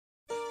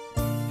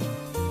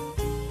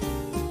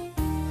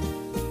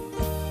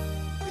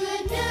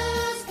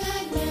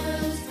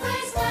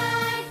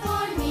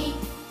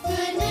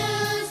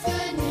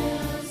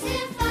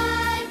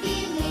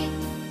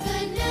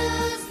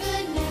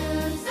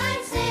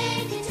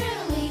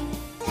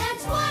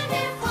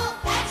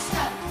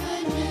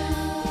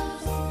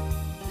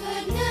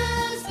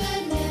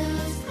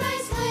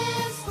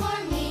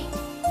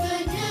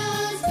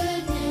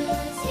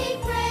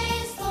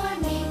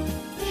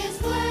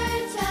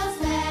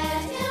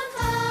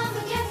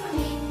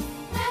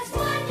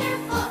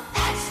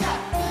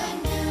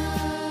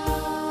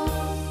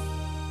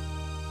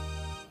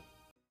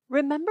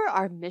Remember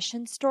our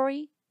mission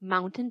story,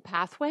 Mountain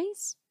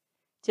Pathways?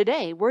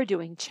 Today we're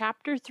doing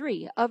Chapter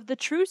 3 of the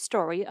true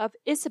story of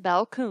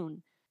Isabel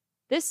Kuhn.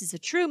 This is a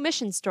true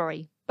mission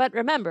story, but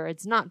remember,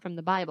 it's not from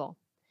the Bible.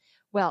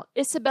 Well,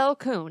 Isabel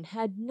Kuhn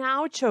had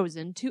now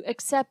chosen to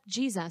accept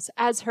Jesus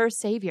as her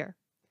Savior.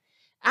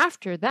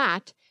 After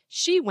that,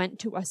 she went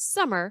to a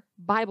summer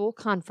Bible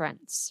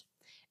conference.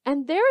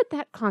 And there at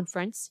that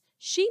conference,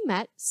 she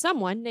met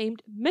someone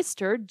named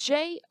Mr.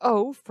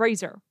 J.O.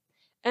 Fraser.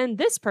 And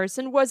this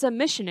person was a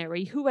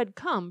missionary who had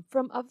come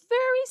from a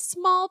very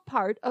small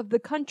part of the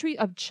country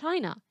of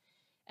China.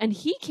 And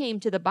he came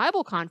to the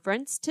Bible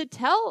conference to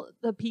tell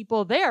the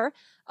people there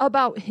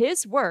about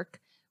his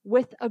work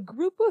with a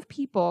group of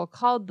people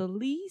called the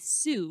Li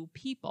Sioux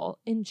people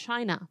in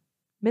China.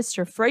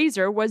 Mr.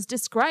 Fraser was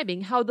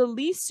describing how the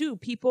Li Sioux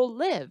people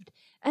lived,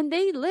 and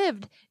they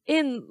lived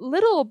in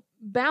little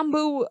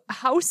bamboo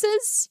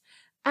houses,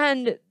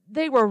 and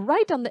they were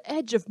right on the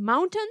edge of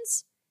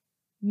mountains.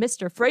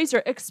 Mr.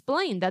 Fraser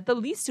explained that the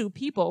Li Sioux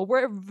people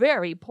were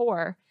very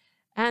poor,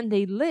 and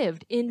they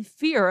lived in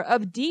fear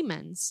of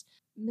demons.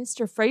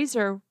 Mr.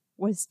 Fraser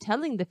was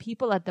telling the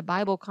people at the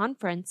Bible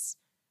conference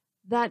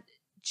that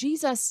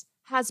Jesus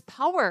has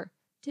power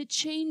to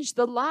change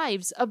the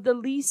lives of the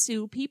Li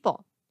Sioux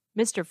people.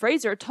 Mr.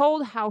 Fraser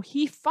told how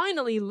he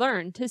finally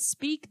learned to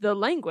speak the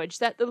language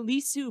that the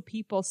Li Sioux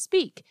people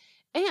speak,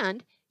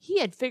 and he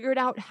had figured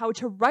out how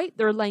to write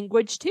their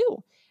language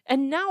too.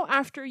 And now,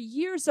 after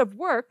years of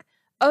work,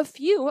 a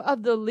few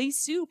of the Li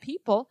Sioux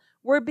people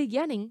were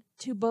beginning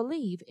to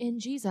believe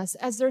in Jesus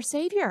as their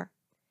Savior.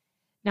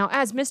 Now,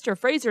 as Mr.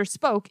 Fraser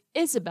spoke,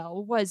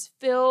 Isabel was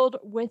filled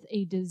with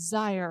a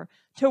desire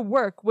to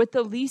work with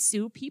the Li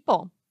Sioux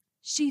people.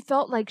 She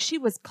felt like she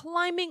was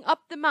climbing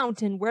up the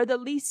mountain where the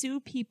Li Sioux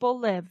people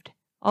lived,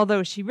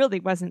 although she really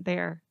wasn't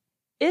there.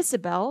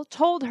 Isabel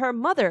told her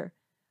mother,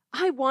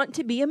 "I want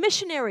to be a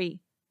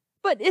missionary."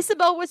 But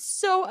Isabel was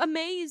so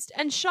amazed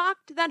and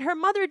shocked that her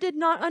mother did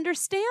not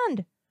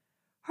understand.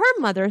 Her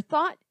mother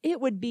thought it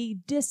would be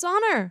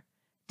dishonor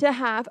to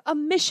have a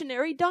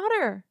missionary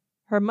daughter.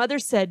 Her mother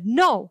said,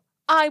 "No,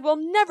 I will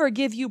never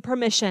give you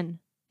permission."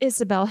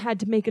 Isabel had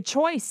to make a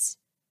choice.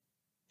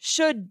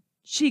 Should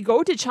she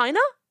go to China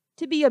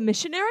to be a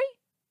missionary?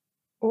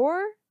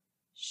 Or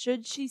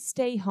should she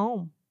stay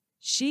home?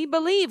 She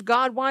believed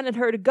God wanted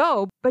her to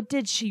go, but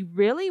did she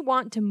really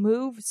want to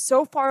move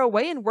so far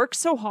away and work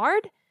so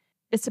hard?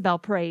 Isabel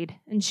prayed,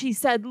 and she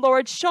said,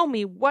 "Lord, show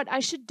me what I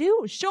should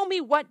do. Show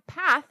me what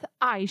path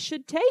I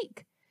should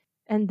take."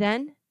 And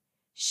then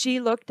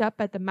she looked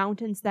up at the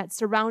mountains that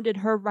surrounded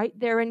her right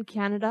there in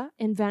Canada,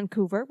 in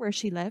Vancouver, where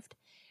she lived,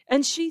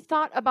 and she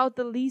thought about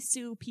the Li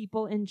Sioux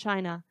people in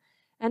China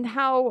and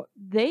how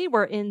they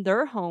were in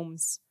their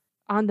homes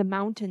on the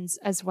mountains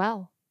as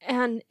well.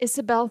 And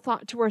Isabel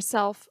thought to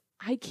herself,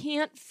 I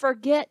can't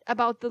forget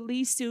about the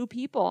Li Sioux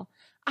people.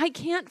 I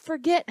can't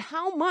forget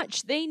how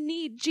much they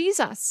need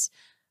Jesus.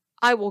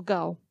 I will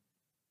go.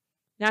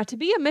 Now, to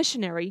be a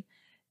missionary,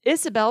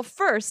 Isabel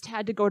first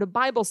had to go to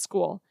Bible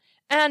school,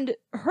 and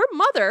her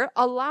mother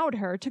allowed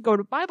her to go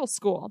to Bible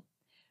school.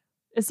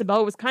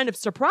 Isabel was kind of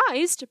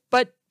surprised,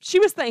 but she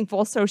was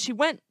thankful, so she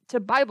went to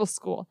Bible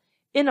school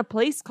in a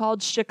place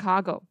called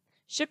Chicago.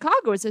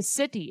 Chicago is a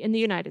city in the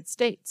United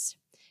States.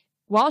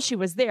 While she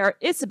was there,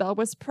 Isabel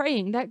was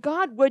praying that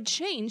God would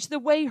change the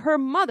way her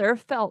mother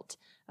felt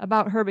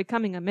about her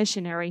becoming a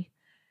missionary.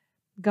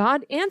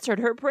 God answered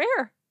her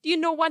prayer. Do you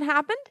know what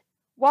happened?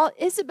 While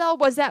Isabel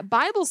was at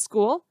Bible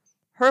school,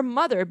 her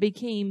mother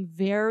became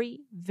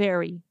very,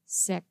 very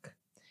sick.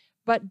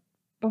 But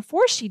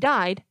before she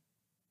died,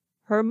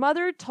 her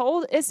mother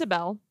told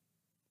Isabel,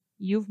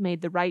 "You've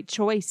made the right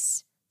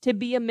choice to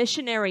be a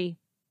missionary."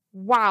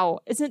 Wow,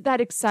 isn't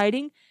that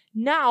exciting?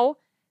 Now,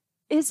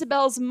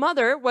 Isabel's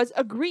mother was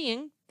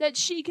agreeing that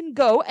she can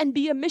go and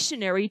be a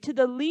missionary to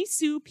the Li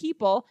Sioux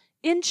people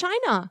in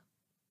China.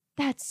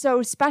 That's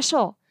so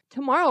special.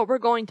 Tomorrow we're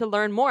going to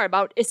learn more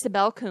about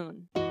Isabel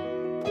Kuhn.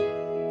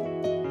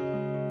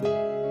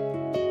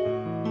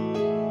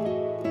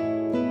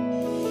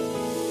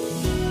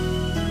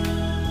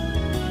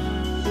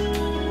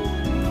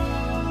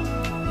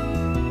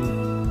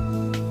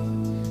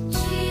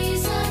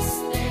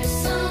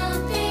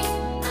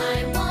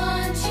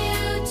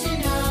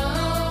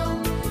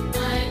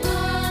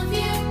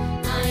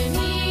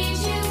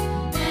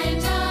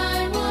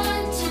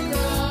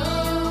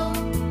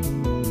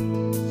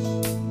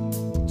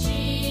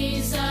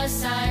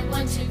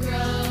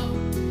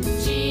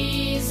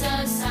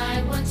 Jesus,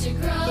 I want to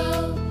grow.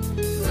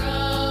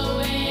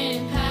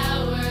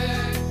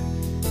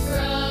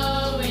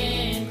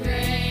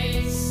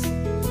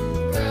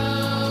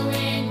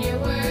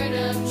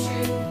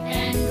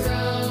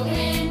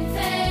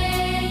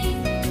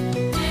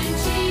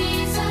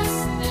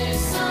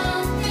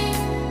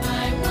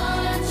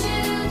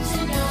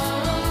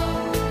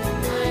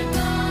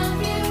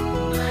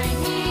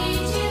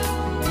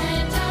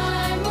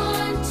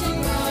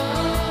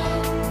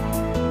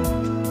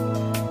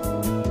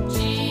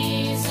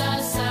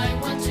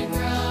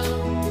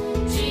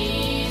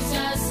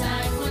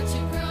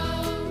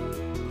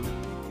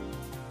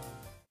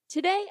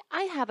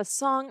 have a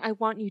song I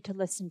want you to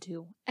listen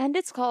to, and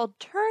it's called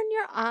Turn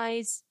Your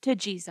Eyes to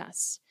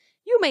Jesus.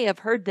 You may have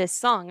heard this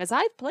song as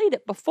I've played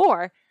it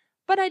before,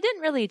 but I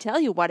didn't really tell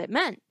you what it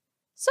meant,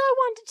 so I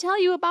want to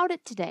tell you about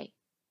it today.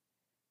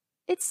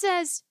 It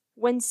says,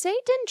 when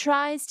Satan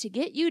tries to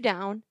get you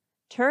down,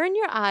 turn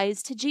your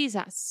eyes to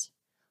Jesus.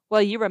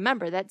 Well, you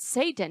remember that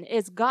Satan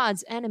is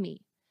God's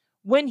enemy.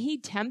 When he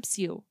tempts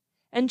you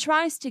and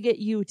tries to get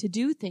you to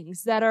do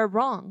things that are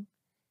wrong,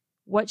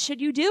 what should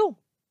you do?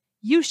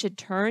 You should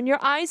turn your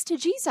eyes to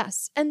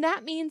Jesus, and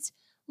that means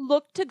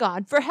look to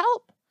God for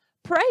help.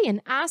 Pray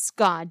and ask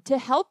God to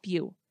help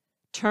you.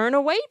 Turn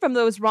away from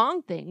those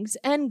wrong things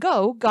and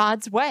go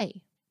God's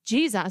way.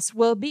 Jesus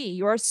will be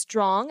your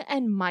strong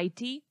and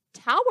mighty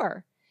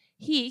tower.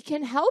 He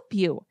can help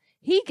you.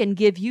 He can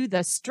give you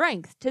the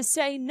strength to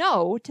say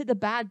no to the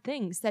bad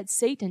things that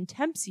Satan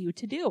tempts you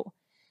to do.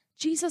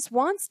 Jesus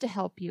wants to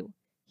help you.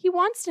 He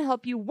wants to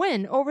help you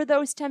win over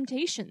those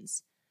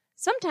temptations.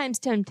 Sometimes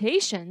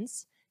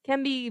temptations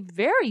can be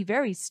very,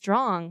 very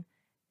strong,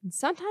 and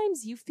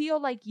sometimes you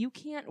feel like you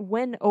can't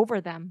win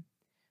over them.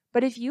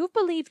 But if you've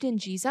believed in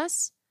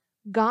Jesus,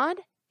 God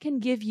can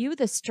give you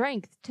the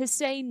strength to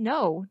say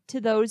no to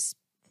those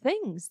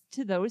things,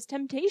 to those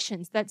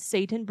temptations that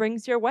Satan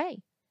brings your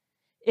way.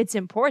 It's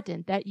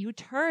important that you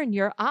turn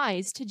your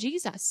eyes to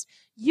Jesus.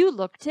 You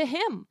look to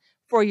him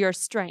for your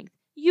strength.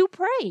 You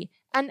pray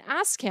and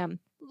ask him,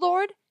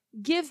 Lord,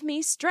 give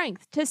me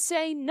strength to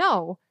say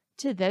no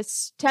to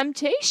this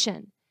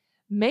temptation.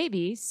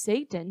 Maybe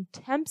Satan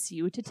tempts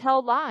you to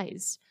tell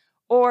lies,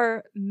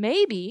 or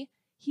maybe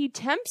he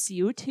tempts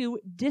you to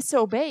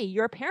disobey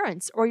your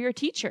parents or your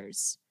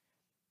teachers.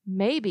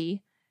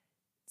 Maybe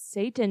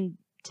Satan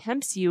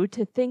tempts you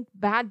to think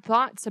bad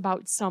thoughts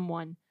about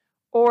someone,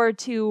 or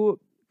to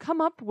come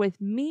up with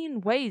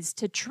mean ways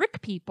to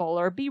trick people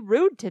or be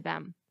rude to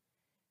them.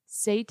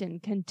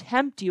 Satan can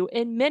tempt you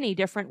in many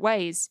different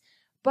ways,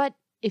 but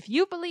if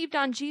you believed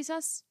on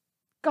Jesus,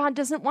 God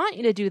doesn't want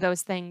you to do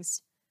those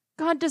things.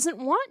 God doesn't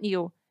want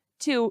you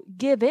to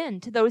give in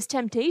to those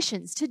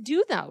temptations, to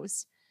do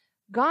those.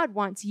 God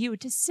wants you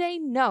to say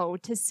no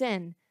to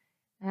sin.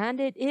 And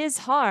it is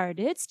hard,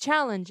 it's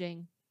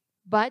challenging.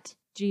 But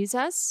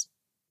Jesus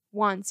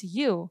wants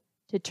you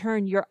to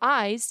turn your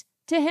eyes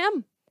to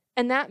him.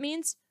 And that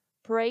means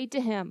pray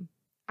to him.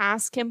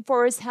 Ask him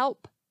for his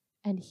help,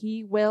 and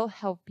he will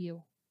help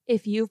you.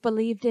 If you've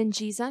believed in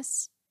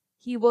Jesus,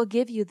 he will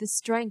give you the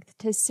strength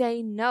to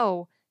say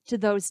no to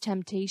those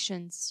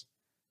temptations.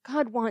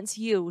 God wants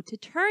you to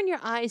turn your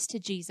eyes to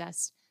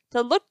Jesus,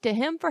 to look to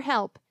him for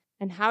help.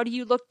 And how do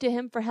you look to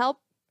him for help?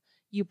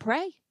 You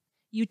pray.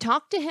 You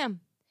talk to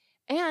him.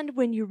 And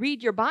when you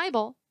read your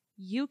Bible,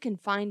 you can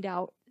find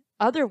out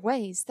other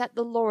ways that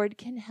the Lord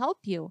can help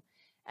you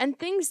and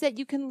things that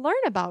you can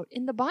learn about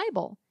in the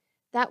Bible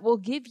that will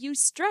give you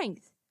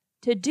strength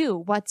to do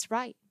what's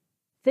right.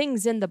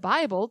 Things in the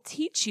Bible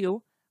teach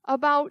you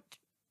about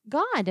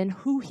God and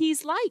who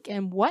he's like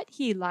and what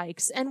he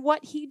likes and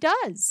what he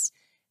does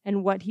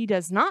and what he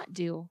does not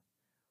do.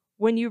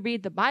 When you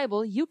read the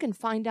Bible, you can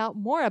find out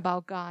more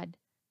about God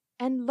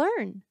and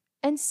learn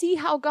and see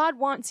how God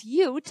wants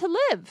you to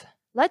live.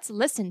 Let's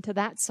listen to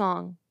that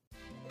song.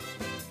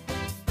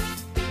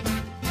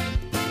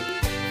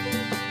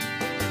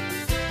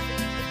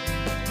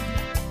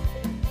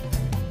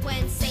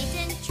 When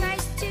Satan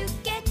tries to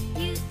get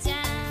you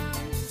down,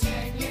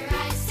 turn your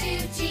eyes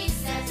to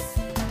Jesus.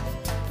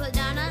 Put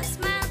on a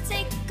smile,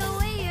 take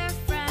away your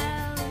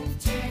frown.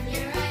 Turn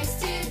your eyes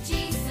to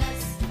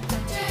Jesus.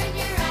 Turn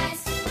your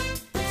eyes to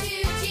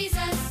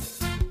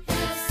Jesus.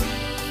 He'll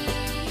see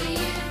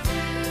you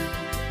through.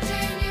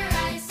 Turn your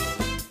eyes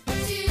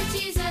to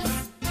Jesus.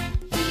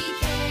 He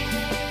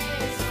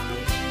cares for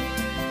you.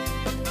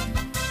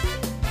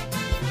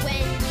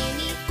 When you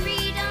need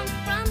freedom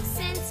from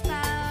sin's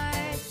power,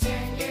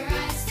 turn your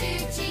eyes to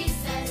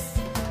Jesus.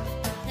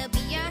 He'll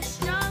be your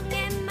strong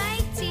and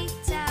mighty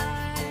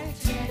tower.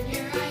 Turn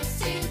your eyes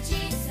to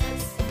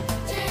Jesus.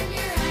 Turn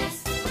your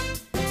eyes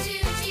to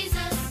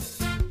Jesus.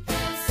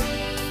 He'll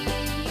see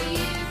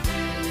you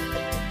through.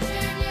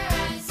 Turn your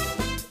eyes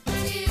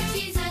to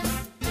Jesus.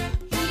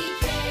 He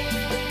cares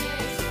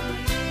for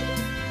you.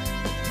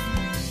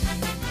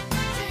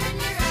 Turn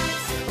your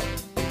eyes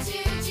to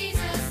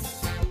Jesus.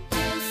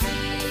 He'll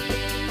see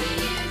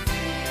you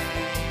through.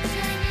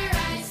 Turn your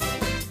eyes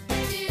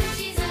to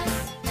Jesus.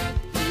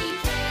 He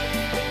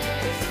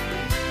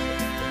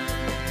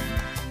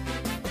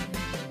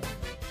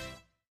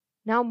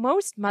Now,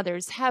 most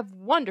mothers have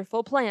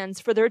wonderful plans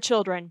for their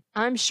children.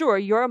 I'm sure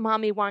your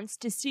mommy wants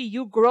to see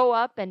you grow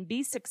up and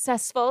be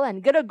successful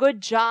and get a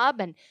good job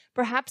and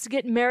perhaps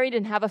get married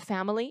and have a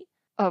family.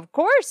 Of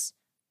course,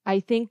 I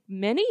think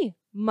many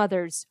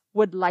mothers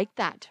would like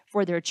that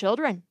for their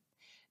children.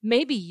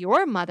 Maybe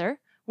your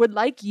mother would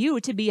like you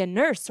to be a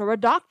nurse or a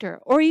doctor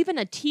or even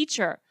a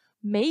teacher,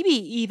 maybe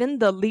even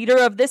the leader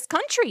of this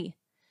country.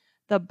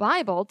 The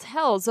Bible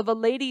tells of a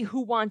lady who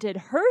wanted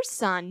her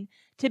son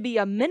to be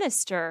a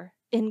minister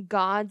in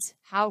God's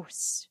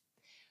house.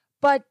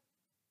 But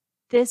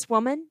this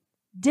woman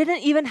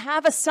didn't even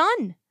have a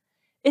son.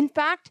 In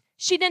fact,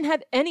 she didn't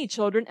have any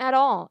children at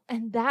all,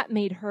 and that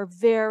made her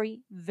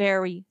very,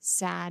 very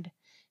sad.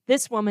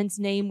 This woman's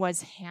name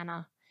was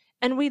Hannah,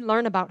 and we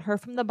learn about her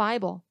from the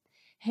Bible.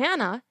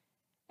 Hannah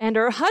and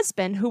her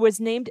husband, who was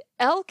named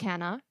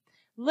Elkanah,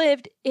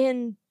 lived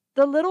in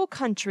the little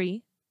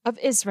country of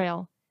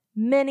Israel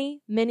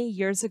many, many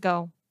years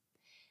ago.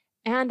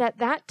 And at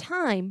that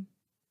time,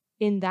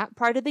 in that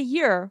part of the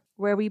year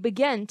where we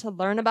begin to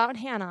learn about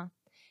Hannah,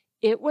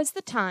 it was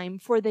the time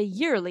for the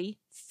yearly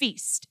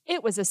feast.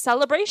 It was a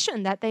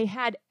celebration that they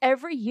had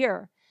every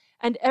year.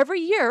 And every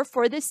year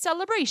for this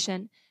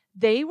celebration,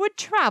 they would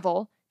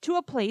travel to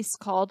a place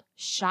called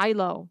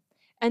Shiloh,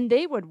 and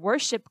they would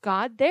worship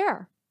God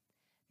there.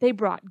 They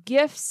brought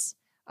gifts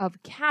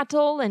of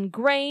cattle and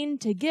grain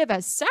to give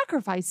as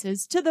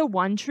sacrifices to the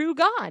one true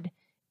God.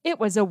 It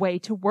was a way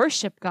to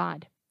worship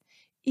God.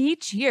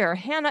 Each year,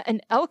 Hannah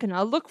and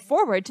Elkanah looked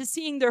forward to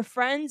seeing their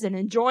friends and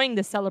enjoying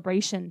the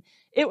celebration.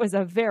 It was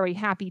a very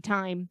happy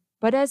time.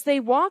 But as they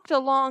walked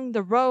along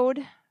the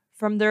road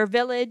from their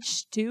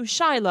village to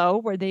Shiloh,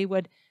 where they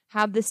would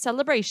have this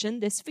celebration,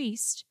 this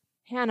feast,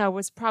 Hannah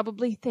was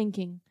probably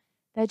thinking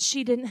that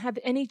she didn't have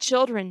any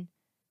children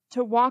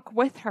to walk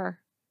with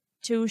her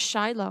to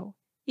Shiloh.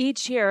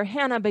 Each year,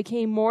 Hannah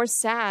became more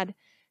sad.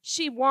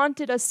 She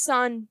wanted a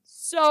son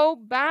so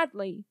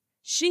badly.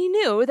 She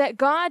knew that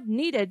God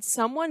needed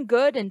someone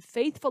good and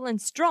faithful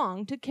and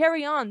strong to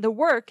carry on the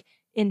work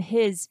in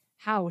his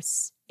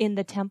house, in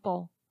the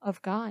temple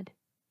of God.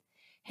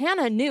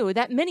 Hannah knew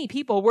that many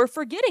people were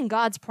forgetting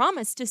God's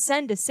promise to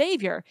send a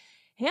Savior.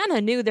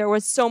 Hannah knew there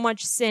was so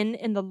much sin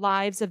in the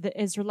lives of the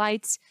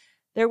Israelites.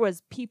 There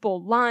was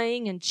people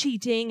lying and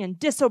cheating and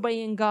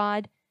disobeying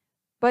God.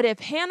 But if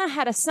Hannah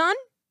had a son,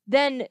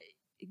 then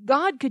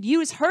God could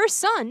use her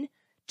son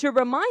to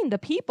remind the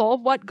people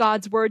what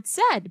God's word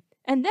said.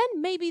 And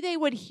then maybe they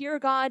would hear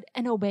God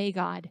and obey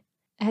God.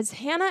 As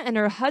Hannah and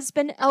her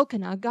husband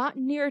Elkanah got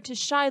near to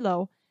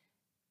Shiloh,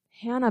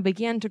 Hannah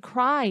began to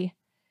cry.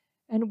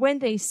 And when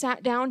they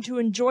sat down to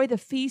enjoy the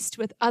feast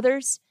with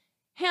others,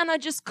 Hannah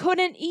just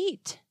couldn't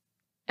eat.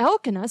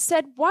 Elkanah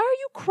said, "Why are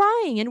you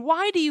crying, and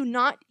why do you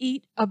not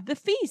eat of the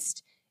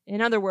feast?"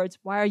 In other words,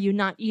 why are you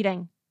not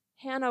eating?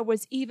 Hannah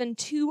was even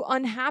too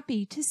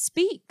unhappy to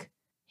speak.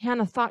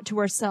 Hannah thought to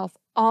herself,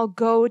 "I'll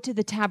go to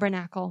the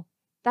tabernacle.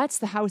 That's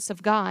the house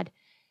of God.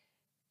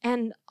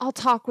 And I'll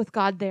talk with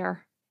God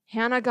there."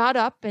 Hannah got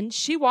up and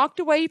she walked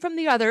away from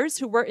the others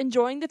who were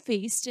enjoying the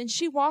feast, and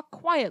she walked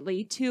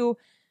quietly to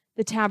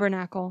the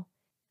tabernacle.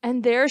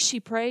 And there she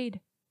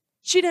prayed.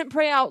 She didn't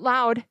pray out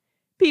loud.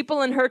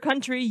 People in her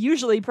country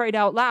usually prayed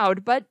out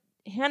loud, but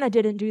Hannah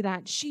didn't do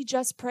that. She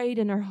just prayed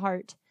in her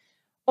heart.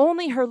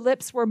 Only her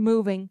lips were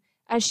moving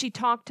as she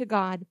talked to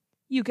God.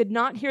 You could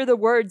not hear the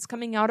words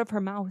coming out of her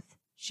mouth.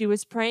 She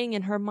was praying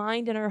in her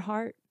mind and her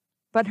heart,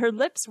 but her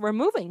lips were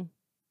moving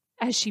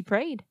as she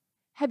prayed.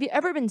 Have you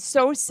ever been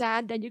so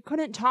sad that you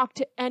couldn't talk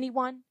to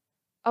anyone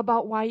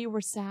about why you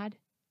were sad?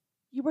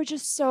 You were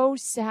just so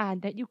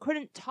sad that you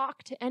couldn't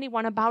talk to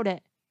anyone about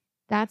it.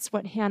 That's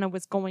what Hannah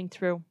was going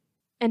through.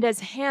 And as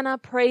Hannah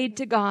prayed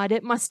to God,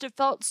 it must have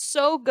felt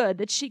so good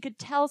that she could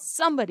tell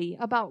somebody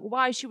about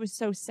why she was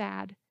so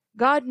sad.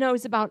 God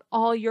knows about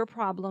all your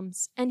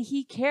problems, and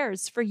he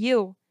cares for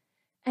you.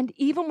 And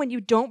even when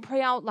you don't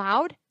pray out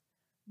loud,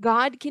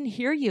 God can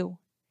hear you.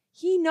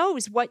 He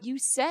knows what you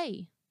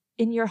say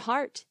in your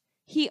heart.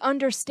 He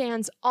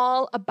understands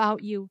all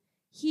about you.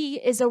 He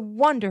is a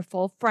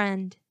wonderful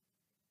friend.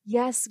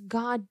 Yes,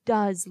 God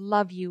does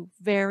love you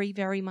very,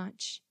 very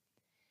much.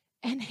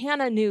 And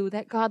Hannah knew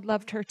that God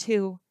loved her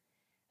too.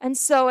 And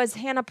so as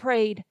Hannah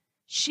prayed,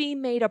 she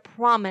made a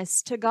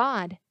promise to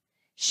God.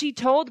 She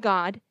told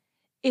God,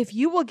 "If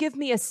you will give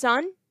me a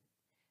son,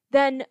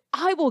 then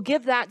I will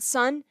give that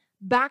son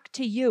back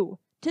to you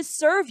to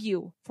serve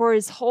you for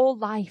his whole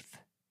life."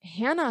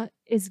 Hannah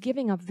is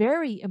giving a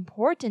very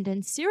important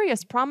and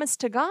serious promise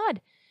to God.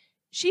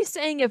 She's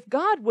saying if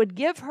God would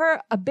give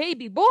her a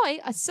baby boy,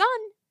 a son,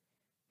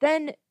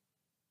 then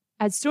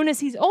as soon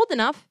as he's old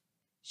enough,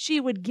 she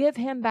would give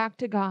him back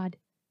to God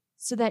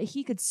so that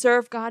he could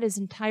serve God his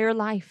entire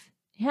life.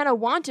 Hannah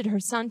wanted her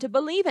son to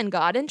believe in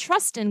God and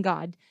trust in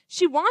God.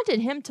 She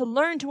wanted him to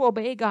learn to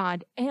obey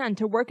God and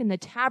to work in the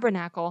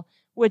tabernacle,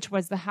 which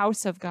was the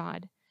house of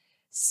God.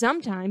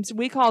 Sometimes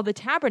we call the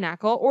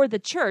tabernacle or the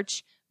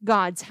church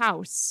God's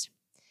house.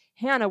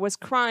 Hannah was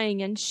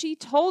crying, and she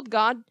told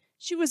God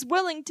she was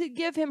willing to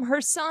give him her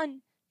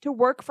son to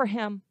work for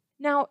him.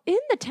 Now, in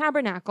the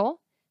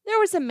tabernacle, there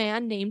was a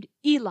man named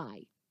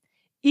Eli.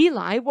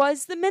 Eli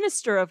was the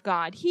minister of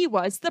God. He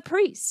was the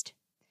priest.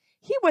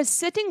 He was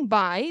sitting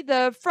by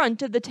the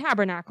front of the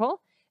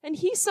tabernacle, and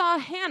he saw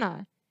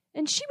Hannah,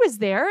 and she was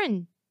there,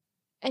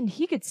 and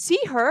he could see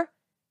her,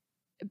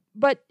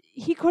 but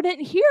he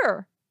couldn't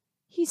hear.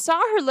 He saw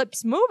her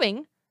lips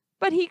moving,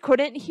 but he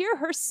couldn't hear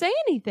her say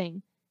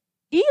anything.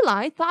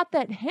 Eli thought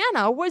that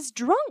Hannah was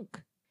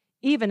drunk.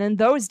 Even in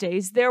those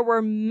days, there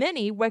were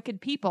many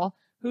wicked people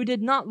who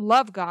did not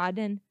love God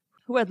and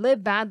who had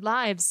lived bad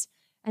lives.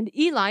 And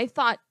Eli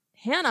thought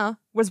Hannah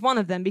was one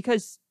of them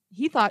because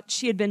He thought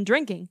she had been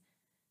drinking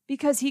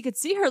because he could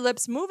see her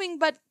lips moving,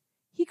 but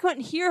he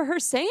couldn't hear her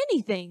say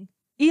anything.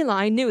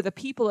 Eli knew the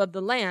people of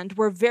the land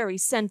were very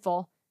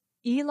sinful.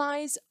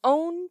 Eli's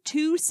own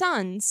 2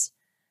 sons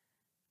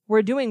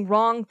were doing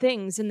wrong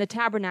things in the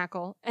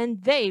tabernacle,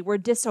 and they were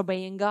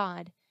disobeying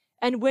God.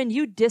 And when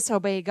you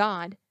disobey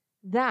God,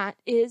 that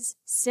is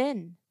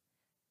sin.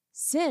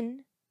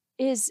 Sin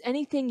is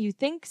anything you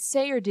think,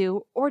 say,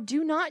 or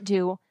do not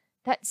do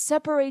that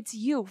separates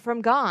you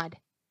from God.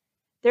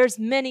 There's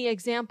many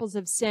examples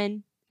of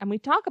sin, and we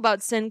talk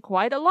about sin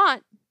quite a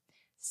lot.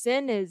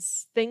 Sin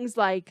is things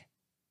like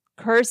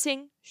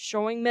cursing,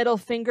 showing middle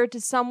finger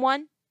to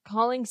someone,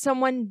 calling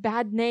someone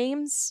bad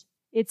names.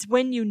 It's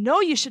when you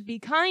know you should be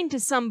kind to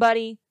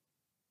somebody,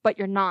 but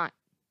you're not,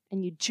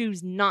 and you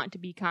choose not to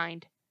be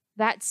kind.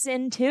 That's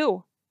sin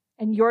too,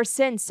 and your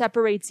sin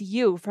separates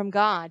you from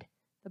God.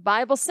 The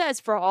Bible says,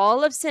 for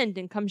all have sinned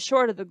and come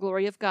short of the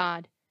glory of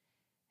God.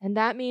 And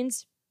that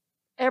means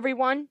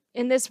everyone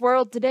in this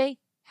world today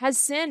has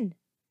sin.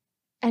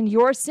 And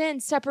your sin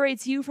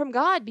separates you from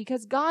God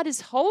because God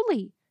is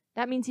holy.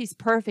 That means He's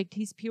perfect.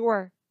 He's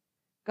pure.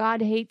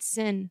 God hates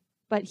sin,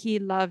 but He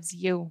loves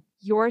you.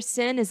 Your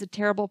sin is a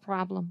terrible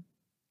problem.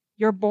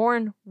 You're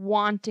born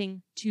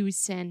wanting to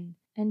sin.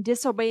 And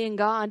disobeying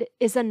God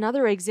is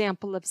another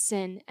example of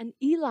sin. And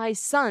Eli's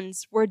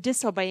sons were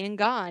disobeying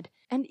God.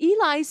 And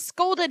Eli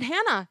scolded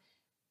Hannah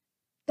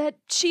that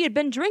she had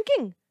been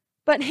drinking.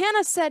 But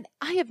Hannah said,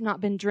 I have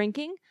not been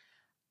drinking.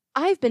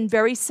 I've been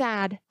very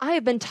sad. I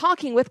have been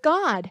talking with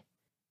God.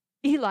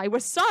 Eli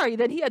was sorry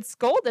that he had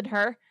scolded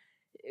her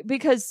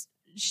because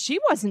she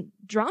wasn't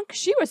drunk.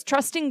 She was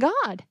trusting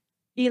God.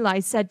 Eli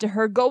said to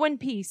her, go in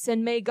peace,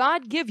 and may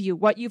God give you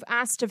what you've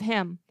asked of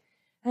Him.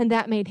 And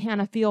that made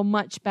Hannah feel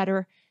much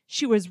better.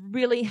 She was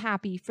really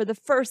happy for the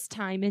first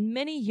time in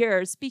many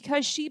years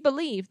because she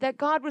believed that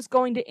God was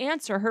going to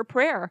answer her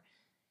prayer.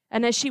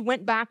 And as she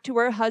went back to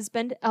her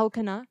husband,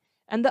 Elkanah,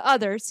 and the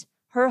others,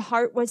 her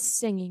heart was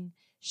singing.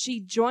 She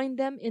joined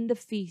them in the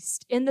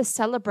feast, in the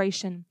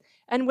celebration.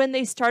 And when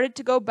they started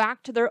to go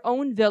back to their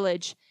own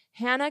village,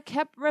 Hannah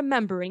kept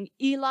remembering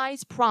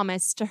Eli's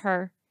promise to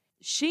her.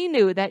 She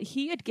knew that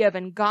he had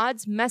given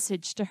God's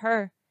message to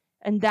her,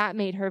 and that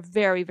made her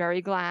very,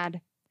 very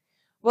glad.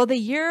 Well, the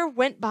year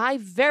went by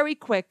very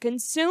quick,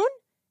 and soon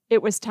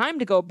it was time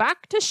to go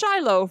back to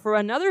Shiloh for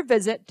another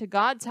visit to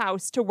God's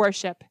house to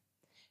worship.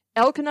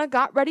 Elkanah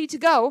got ready to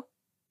go,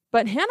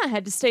 but Hannah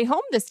had to stay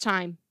home this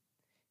time.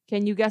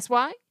 Can you guess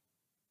why?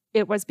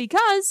 It was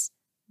because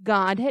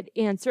God had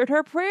answered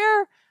her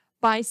prayer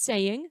by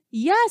saying,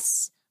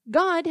 yes,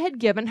 God had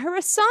given her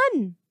a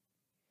son.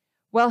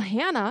 Well,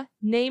 Hannah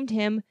named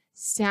him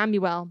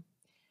Samuel.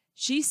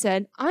 She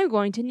said, I'm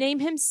going to name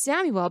him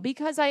Samuel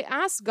because I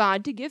asked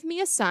God to give me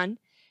a son,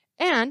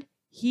 and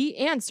He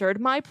answered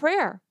my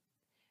prayer.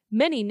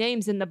 Many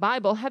names in the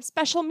Bible have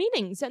special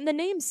meanings, and the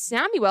name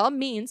Samuel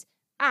means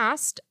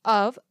asked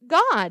of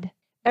God.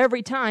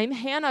 Every time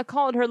Hannah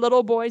called her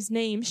little boy's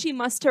name, she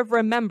must have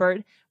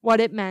remembered what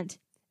it meant,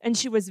 and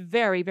she was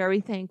very,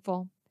 very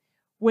thankful.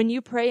 When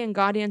you pray and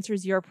God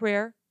answers your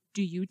prayer,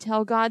 do you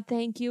tell God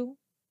thank you?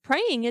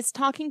 Praying is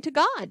talking to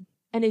God,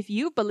 and if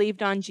you've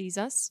believed on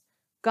Jesus,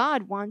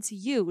 God wants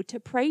you to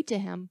pray to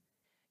Him.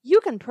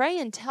 You can pray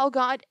and tell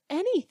God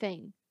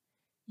anything.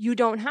 You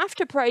don't have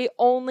to pray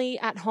only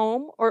at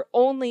home or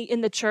only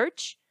in the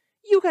church.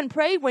 You can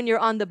pray when you're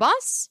on the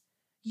bus.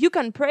 You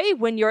can pray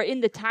when you're in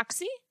the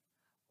taxi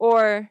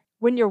or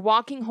when you're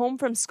walking home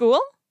from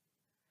school.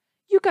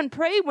 You can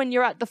pray when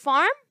you're at the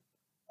farm,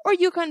 or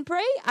you can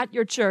pray at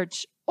your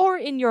church or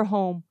in your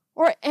home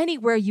or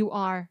anywhere you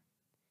are.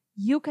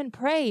 You can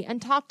pray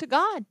and talk to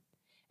God.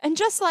 And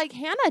just like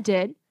Hannah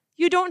did,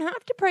 you don't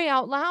have to pray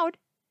out loud.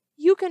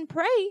 You can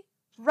pray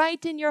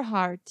right in your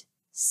heart,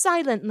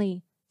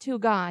 silently to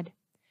God.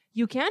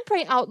 You can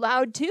pray out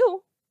loud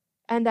too,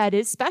 and that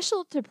is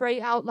special to pray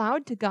out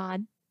loud to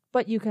God,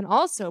 but you can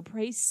also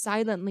pray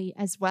silently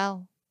as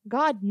well.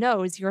 God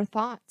knows your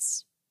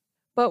thoughts.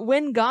 But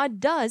when God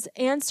does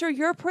answer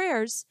your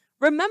prayers,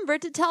 remember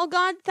to tell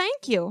God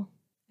thank you.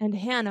 And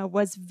Hannah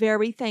was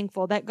very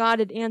thankful that God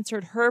had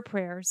answered her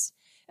prayers.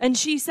 And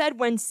she said,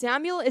 when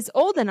Samuel is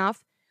old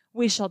enough,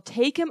 we shall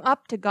take him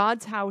up to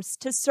God's house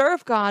to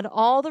serve God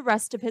all the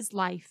rest of his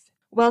life.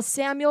 Well,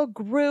 Samuel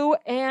grew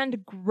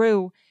and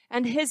grew,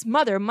 and his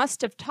mother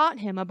must have taught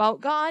him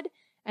about God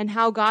and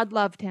how God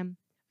loved him.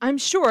 I'm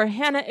sure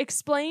Hannah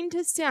explained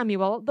to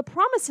Samuel the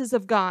promises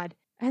of God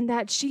and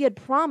that she had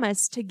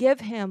promised to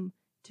give him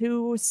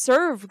to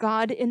serve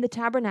God in the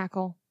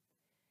tabernacle.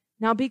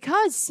 Now,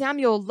 because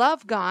Samuel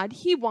loved God,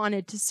 he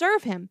wanted to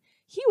serve Him.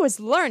 He was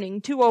learning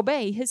to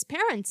obey his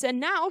parents, and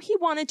now he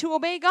wanted to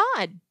obey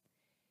God.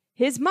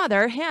 His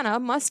mother,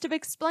 Hannah, must have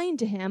explained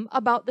to him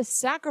about the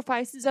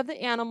sacrifices of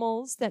the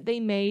animals that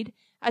they made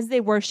as they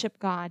worshiped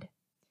God.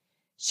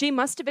 She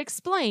must have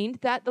explained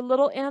that the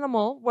little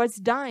animal was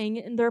dying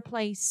in their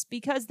place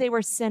because they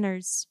were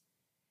sinners.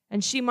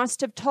 And she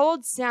must have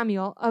told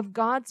Samuel of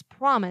God's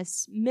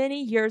promise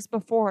many years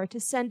before to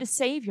send a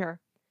Savior.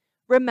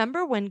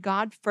 Remember when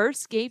God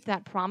first gave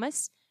that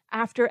promise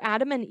After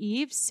Adam and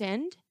Eve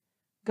sinned,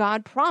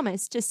 God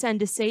promised to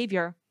send a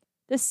Savior.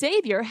 The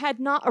Savior had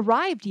not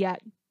arrived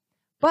yet,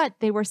 but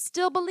they were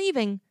still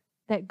believing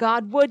that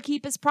God would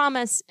keep his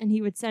promise and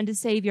he would send a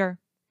Savior.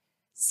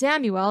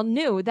 Samuel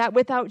knew that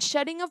without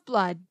shedding of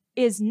blood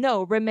is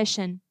no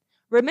remission.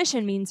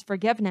 Remission means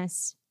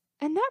forgiveness.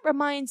 And that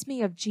reminds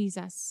me of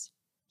Jesus.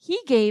 He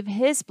gave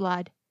his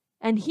blood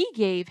and he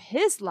gave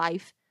his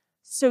life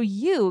so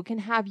you can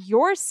have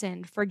your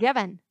sin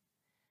forgiven.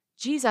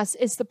 Jesus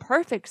is the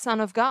perfect Son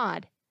of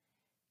God.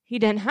 He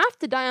didn't have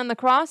to die on the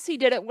cross. He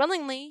did it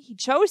willingly. He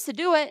chose to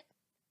do it.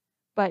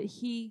 But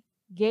he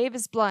gave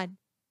his blood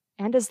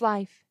and his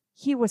life.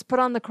 He was put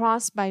on the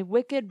cross by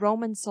wicked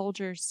Roman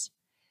soldiers.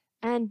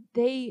 And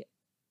they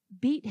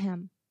beat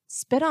him,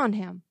 spit on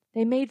him.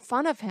 They made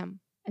fun of him.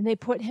 And they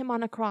put him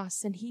on a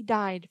cross. And he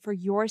died for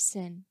your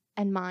sin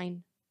and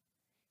mine.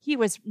 He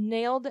was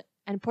nailed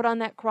and put on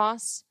that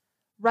cross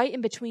right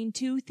in between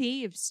two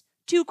thieves,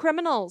 two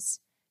criminals.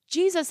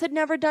 Jesus had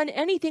never done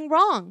anything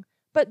wrong.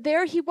 But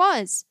there he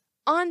was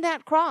on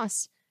that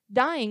cross,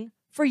 dying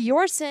for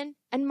your sin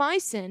and my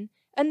sin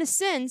and the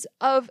sins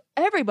of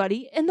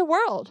everybody in the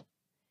world.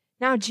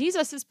 Now,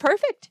 Jesus is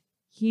perfect.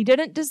 He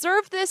didn't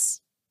deserve this,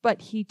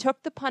 but he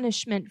took the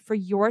punishment for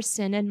your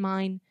sin and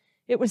mine.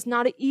 It was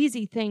not an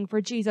easy thing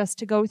for Jesus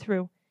to go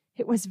through.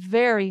 It was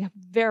very,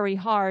 very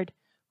hard.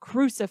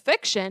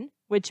 Crucifixion,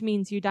 which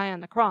means you die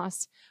on the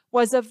cross,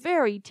 was a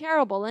very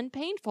terrible and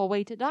painful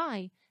way to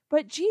die.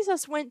 But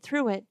Jesus went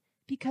through it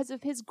because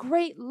of his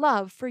great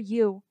love for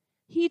you.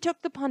 He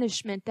took the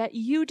punishment that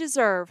you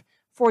deserve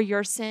for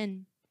your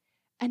sin.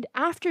 And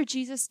after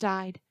Jesus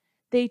died,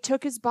 they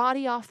took his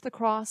body off the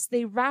cross.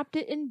 They wrapped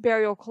it in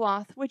burial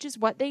cloth, which is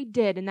what they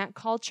did in that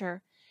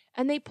culture.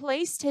 And they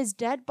placed his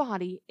dead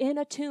body in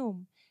a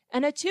tomb.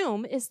 And a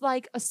tomb is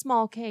like a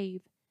small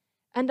cave.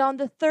 And on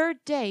the third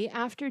day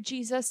after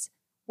Jesus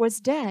was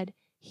dead,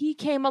 he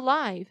came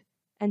alive.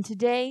 And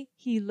today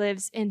he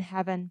lives in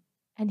heaven.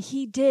 And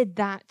he did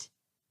that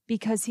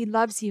because he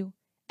loves you.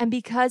 And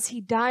because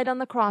he died on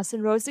the cross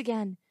and rose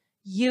again,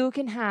 you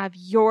can have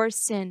your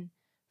sin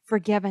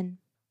forgiven.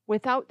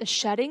 Without the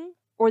shedding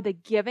or the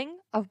giving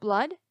of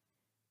blood,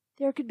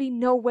 there could be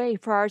no way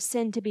for our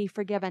sin to be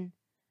forgiven.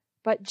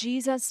 But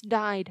Jesus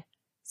died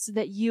so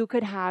that you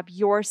could have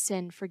your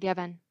sin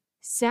forgiven.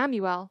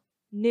 Samuel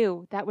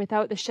knew that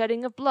without the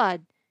shedding of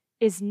blood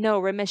is no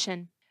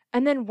remission.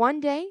 And then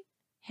one day,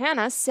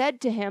 Hannah said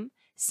to him,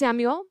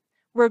 "Samuel,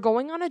 we're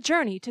going on a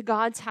journey to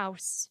God's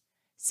house."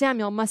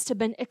 Samuel must have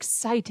been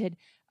excited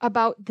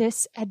about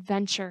this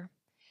adventure.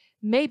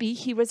 Maybe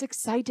he was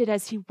excited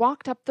as he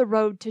walked up the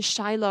road to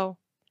Shiloh.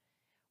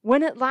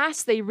 When at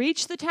last they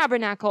reached the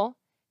tabernacle,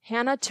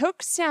 Hannah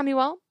took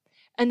Samuel,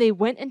 and they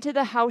went into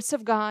the house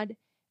of God,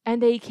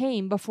 and they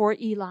came before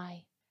Eli.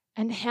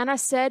 And Hannah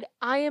said,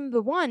 "I am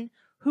the one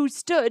who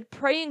stood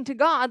praying to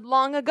God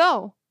long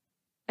ago."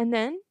 And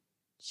then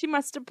she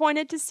must have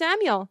pointed to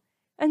Samuel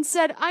and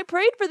said, "I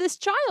prayed for this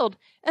child,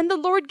 and the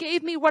Lord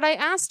gave me what I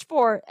asked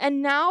for,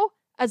 and now,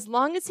 as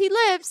long as he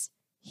lives,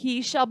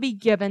 he shall be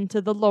given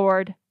to the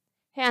Lord."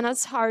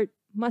 Hannah's heart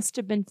must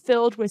have been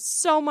filled with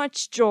so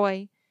much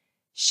joy.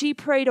 She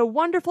prayed a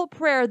wonderful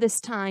prayer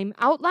this time,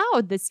 out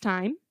loud this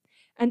time,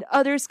 and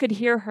others could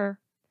hear her.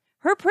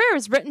 Her prayer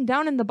is written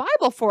down in the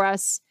Bible for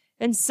us,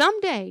 and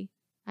someday,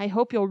 I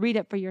hope you'll read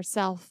it for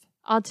yourself.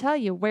 I'll tell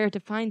you where to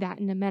find that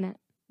in a minute.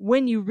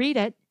 When you read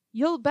it,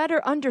 you'll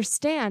better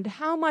understand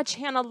how much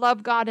Hannah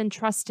loved God and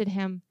trusted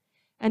him.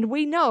 And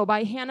we know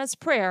by Hannah's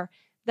prayer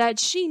that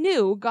she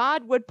knew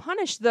God would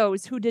punish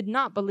those who did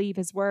not believe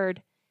his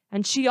word.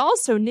 And she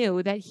also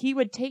knew that he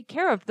would take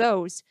care of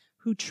those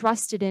who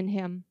trusted in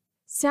him.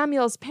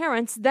 Samuel's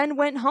parents then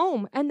went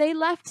home, and they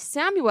left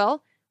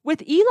Samuel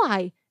with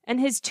Eli and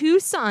his two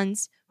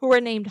sons, who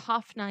were named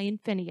Hophni and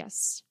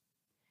Phinehas.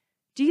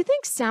 Do you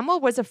think Samuel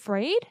was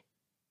afraid?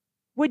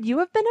 Would you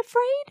have been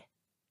afraid?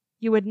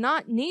 You would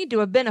not need to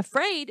have been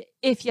afraid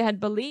if you had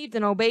believed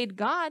and obeyed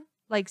God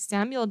like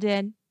Samuel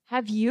did.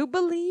 Have you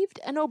believed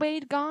and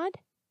obeyed God?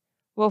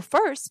 Well,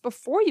 first,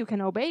 before you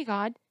can obey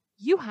God,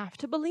 you have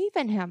to believe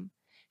in him.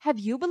 Have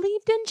you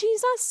believed in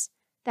Jesus?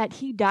 That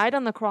he died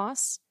on the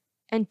cross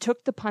and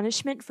took the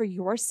punishment for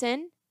your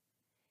sin?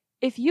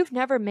 If you've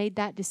never made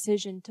that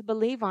decision to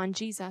believe on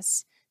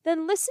Jesus,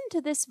 then listen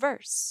to this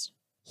verse.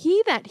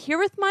 "He that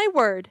heareth my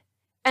word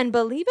and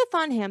believeth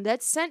on him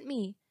that sent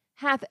me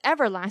hath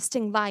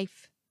everlasting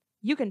life."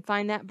 You can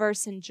find that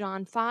verse in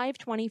John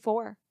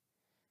 5:24.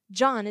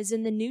 John is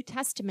in the New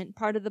Testament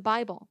part of the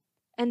Bible,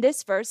 and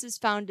this verse is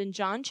found in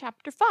John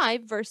chapter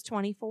 5, verse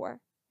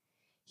 24.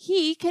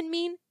 He can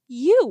mean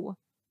you.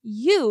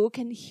 You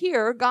can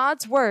hear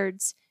God's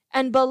words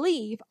and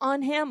believe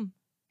on him.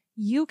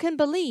 You can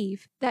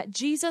believe that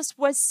Jesus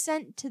was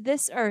sent to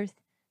this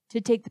earth to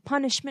take the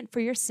punishment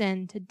for your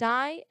sin, to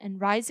die and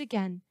rise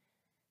again,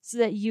 so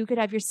that you could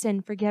have your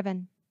sin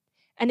forgiven.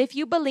 And if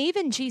you believe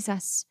in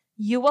Jesus,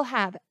 you will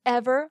have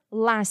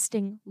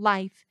everlasting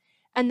life.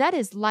 And that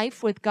is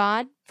life with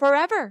God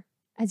forever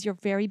as your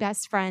very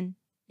best friend.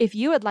 If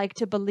you would like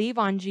to believe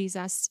on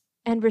Jesus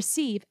and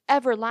receive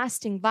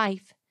everlasting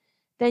life,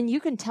 then you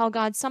can tell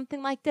God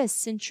something like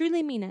this and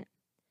truly mean it.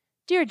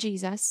 Dear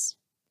Jesus,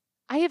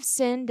 I have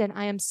sinned and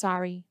I am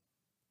sorry.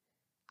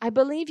 I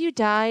believe you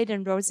died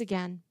and rose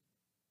again.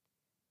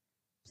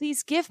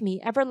 Please give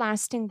me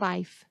everlasting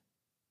life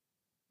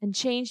and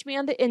change me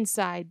on the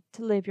inside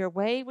to live your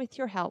way with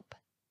your help.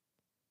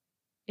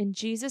 In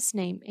Jesus'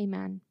 name,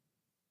 amen.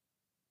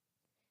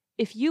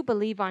 If you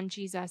believe on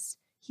Jesus,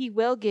 he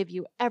will give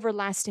you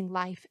everlasting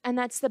life, and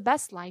that's the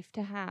best life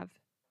to have.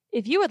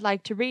 If you would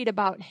like to read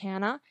about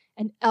Hannah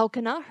and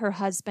Elkanah, her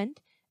husband,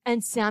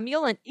 and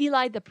Samuel and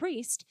Eli the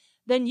priest,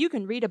 then you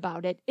can read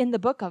about it in the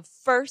book of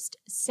 1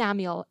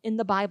 Samuel in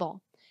the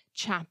Bible.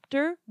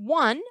 Chapter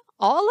 1,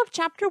 all of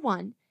chapter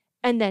 1,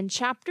 and then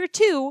chapter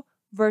 2,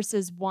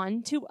 verses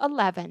 1 to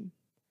 11.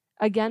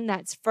 Again,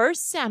 that's 1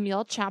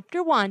 Samuel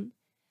chapter 1,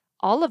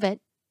 all of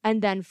it,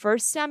 and then 1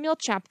 Samuel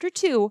chapter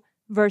 2,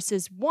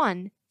 verses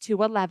 1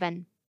 to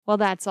 11. Well,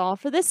 that's all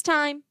for this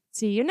time.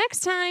 See you next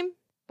time.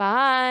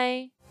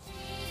 Bye.